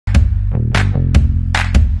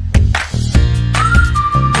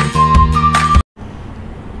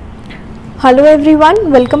Hello everyone,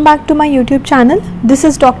 welcome back to my YouTube channel. This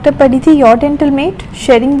is Dr. Paridhi, your dental mate,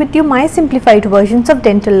 sharing with you my simplified versions of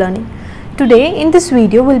dental learning. Today in this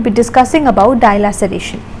video we will be discussing about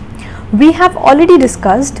dilaceration. We have already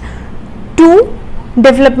discussed two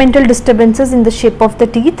developmental disturbances in the shape of the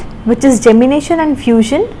teeth, which is gemination and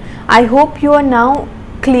fusion. I hope you are now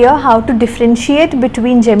clear how to differentiate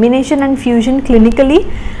between gemination and fusion clinically,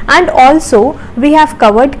 and also we have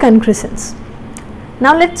covered concrescence.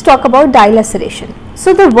 Now let's talk about dilaceration.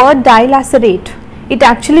 So the word dilacerate, it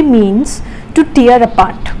actually means to tear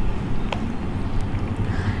apart.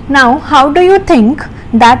 Now how do you think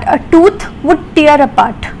that a tooth would tear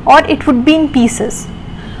apart, or it would be in pieces?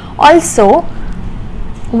 Also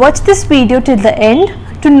watch this video till the end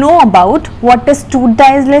to know about what is tooth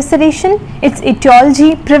dilaceration, its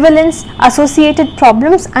etiology, prevalence, associated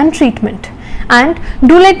problems and treatment. And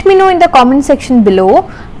do let me know in the comment section below,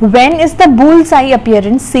 when is the bullseye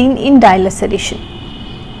appearance seen in dilaceration?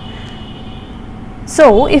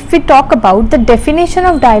 So if we talk about the definition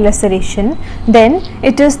of dilaceration, then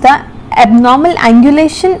it is the abnormal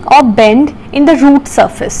angulation or bend in the root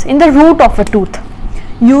surface, in the root of a tooth.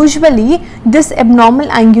 Usually this abnormal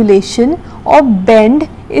angulation or bend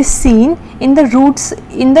is seen in the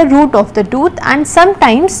root of the tooth, and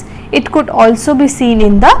sometimes it could also be seen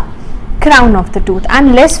in the crown of the tooth,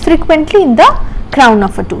 and less frequently in the crown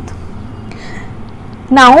of a tooth.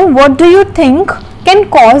 Now what do you think can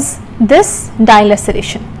cause this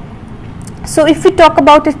dilaceration? So if we talk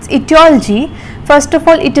about its etiology, first of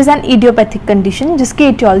all it is an idiopathic condition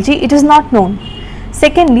जिसकी etiology it is not known.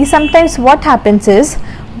 Secondly, sometimes what happens is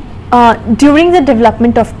during the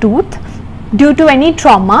development of tooth, due to any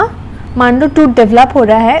trauma, मान लो tooth develop हो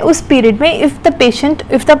रहा है उस period में,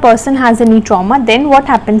 if the person has any trauma, then what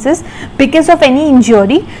happens is because of any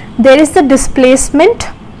injury there is the displacement.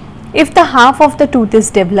 If the half of the tooth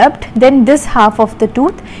is developed, then this half of the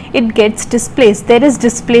tooth it gets displaced. There is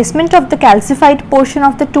displacement of the calcified portion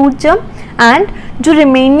of the tooth germ, and जो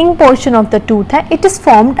remaining portion of the tooth है it is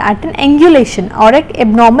formed at an angulation, और एक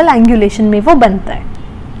abnormal angulation में वो बनता है.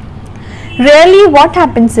 Rarely what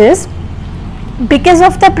happens is, because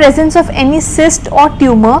of the presence of any cyst or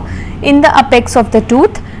tumor in the apex of the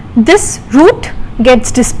tooth, this root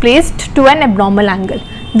gets displaced to an abnormal angle.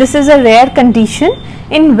 This is a rare condition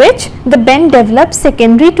in which the bend develops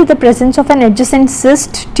secondary to the presence of an adjacent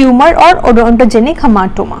cyst, tumor or odontogenic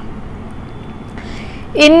hematoma.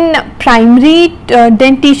 In primary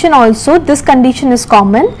dentition also this condition is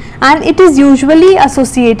common, and it is usually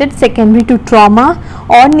associated secondary to trauma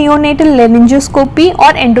or neonatal laryngoscopy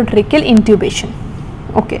or endotracheal intubation.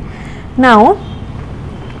 Okay, now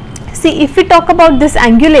see, if we talk about this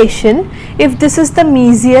angulation, if this is the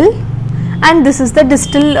mesial and this is the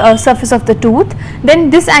distal surface of the tooth, then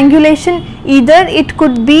this angulation either it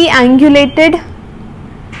could be angulated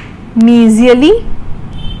mesially,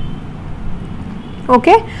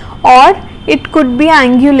 okay, or it could be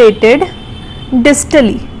angulated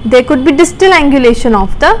distally. There could be distal angulation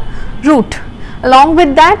of the root. Along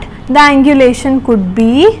with that, the angulation could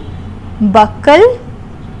be buccal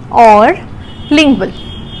or lingual.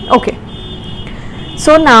 Okay,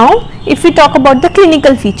 so now if we talk about the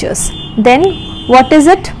clinical features, then what is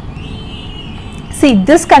it? See,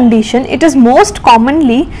 this condition it is most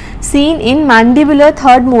commonly seen in mandibular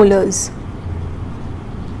third molars.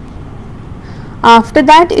 After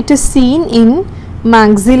that it is seen in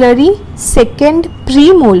maxillary second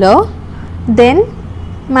premolar, then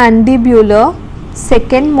mandibular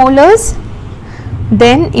second molars,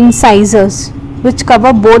 then incisors which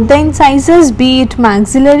cover both the incisors, be it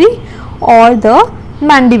maxillary or the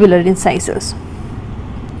mandibular incisors.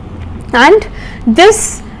 And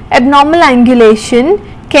this abnormal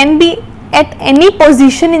angulation can be at any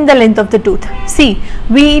position in the length of the tooth. See,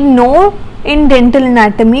 we know in dental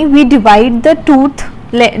anatomy we divide the tooth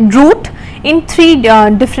root in three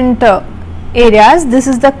different areas. This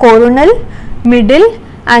is the coronal, middle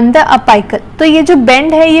and the apical. तो ये जो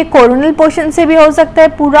bend है ये coronal portion से भी हो सकता है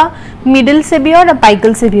पूरा, middle से भी और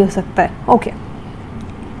apical से भी हो सकता है. Okay.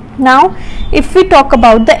 Now if we talk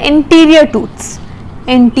about the anterior tooths,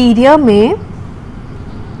 anterior में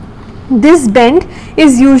this bend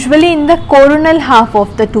is usually in the coronal half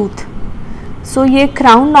of the tooth. So ये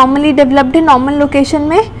crown normally developed है normal location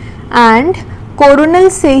में, and coronal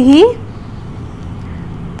से ही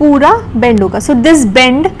पूरा bend होगा. So this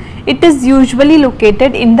bend it is usually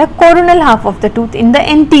located in the coronal half of the tooth, in the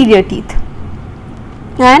anterior teeth,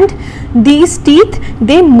 and these teeth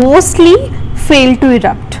they mostly fail to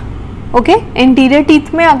erupt. Okay, anterior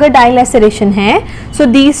teeth में अगर डाइलेसरेशन है, so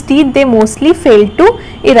these teeth they mostly fail to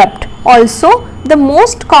erupt. Also the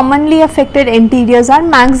most commonly affected एंटीरियर्स are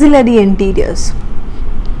maxillary एंटीरियर्स.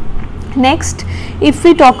 Next, if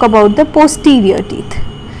we talk about the posterior teeth,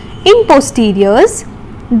 in posteriors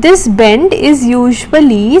this bend is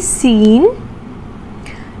usually seen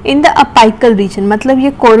in the apical region. मतलब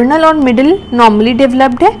ये coronal और middle normally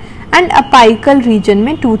developed है and apical region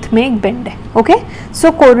में tooth में एक bend है. Okay,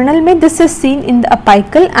 so coronal में this is seen in the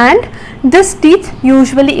apical and this teeth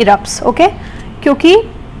usually erupts. Okay, क्योंकि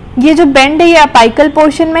ये जो bend है ये apical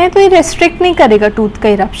portion में है तो ये restrict नहीं करेगा tooth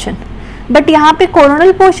का eruption. बट यहाँ पे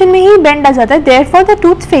कोरोनल पोर्शन में ही बेंड आ जाता है, therefore the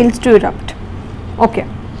tooth fails to erupt. Okay,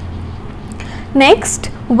 next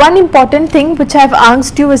one important thing which I have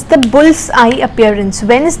asked you is the bulls I appearance.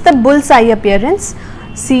 When is the bulls I appearance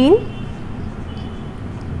scene?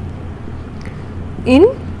 In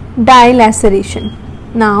dilaceration.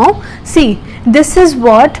 Now see, this is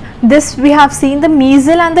what we have seen, the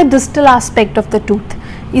mesial and the distal aspect of the tooth.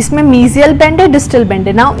 इसमें mesial bend है, distal bend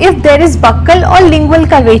है. Now if there is buccal or lingual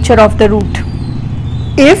curvature of the root,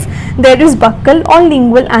 if there is buccal or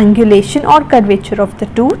lingual angulation or curvature of the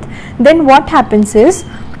tooth, then what happens is,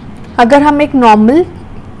 अगर हम एक normal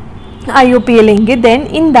IOP लेंगे, then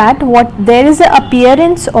in that what there is a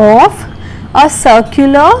appearance of a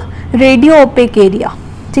circular radio opaque area.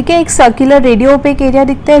 ठीक है, एक circular radio OPEC area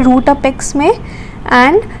दिखता है root apex में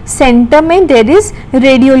एंड सेंटर में there is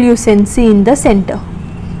रेडियोल्यूसेंसी in the centre.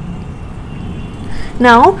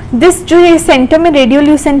 Now this जो ये सेंटर में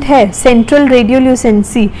रेडियोल्यूसेंट है, central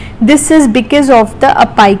रेडियोल्यूसेंसी, this is because of the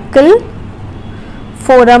apical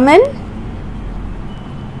foramen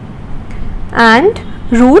and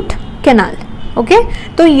root canal. Okay,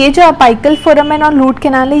 तो ये जो अपाइकल फोरामेन और रूट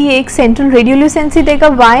कैनाल है ये एक सेंट्रल रेडियोल्यूसेंसी देगा.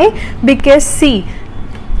 वाई? बिकॉज सी,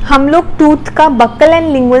 हम लोग टूथ का बक्कल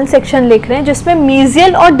एंड लिंगुअल सेक्शन लिख रहे हैं जिसमें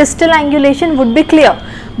मीजियल और distal angulation would be clear,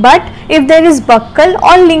 but if there is buckle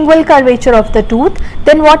और lingual curvature of the tooth,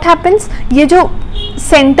 then what happens, ये जो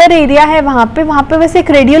सेंटर एरिया है वहाँ पे वैसे एक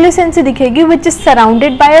रेडियोल्यूसेंसी दिखेगी which is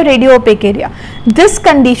surrounded by a radio OPEC area. This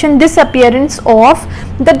condition, this appearance of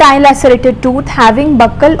the डाइलैसेरेटेड tooth having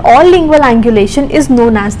buckle और lingual angulation is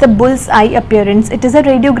known as the bulls I appearance. It is a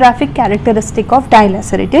radiographic characteristic of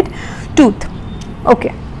डाइलैसेरेटेड tooth.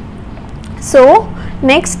 Okay, so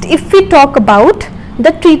next if we talk about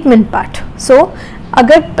the treatment part, so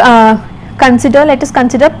agar let us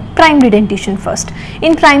consider primary dentition first.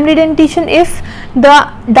 In primary dentition, if the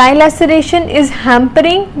dilaceration is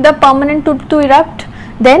hampering the permanent tooth to erupt,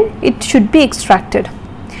 then it should be extracted.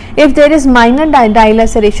 If there is minor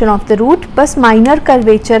dilaceration of the root, बस minor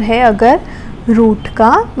curvature है अगर root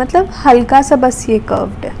का, मतलब हल्का सा बस ये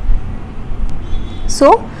curved है,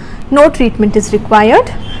 so no treatment is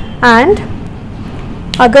required. And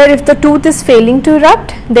agar if the tooth is failing to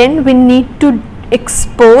erupt, then we need to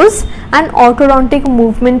expose and orthodontic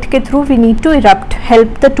movement के through we need to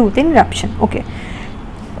help the tooth in eruption. Okay,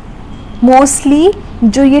 mostly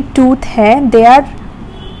जो ये tooth है they are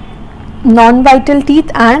non-vital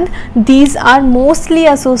teeth and these are mostly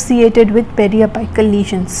associated with periapical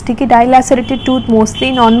lesions. ठीक है, dilacerated tooth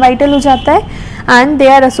mostly non-vital हो जाता है and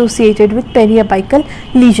they are associated with periapical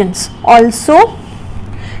lesions. Also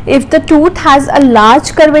if the tooth has a large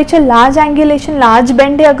curvature, large angulation, large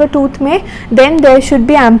bend है अगर tooth में, then there should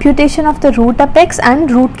be amputation of the root apex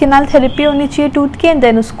and root canal therapy होनी चाहिए tooth की, and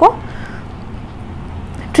then उसको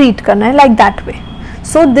treat करना है like that way.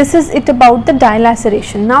 So this is it about the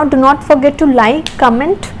dilaceration. Now do not forget to like,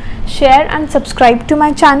 comment, share and subscribe to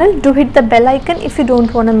my channel. Do hit the bell icon if you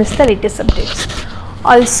don't want to miss the latest updates.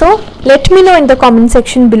 Also let me know in the comment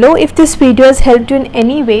section below if this video has helped you in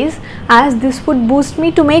any ways, as this would boost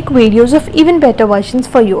me to make videos of even better versions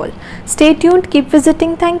for you all. Stay tuned, keep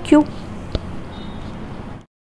visiting. Thank you.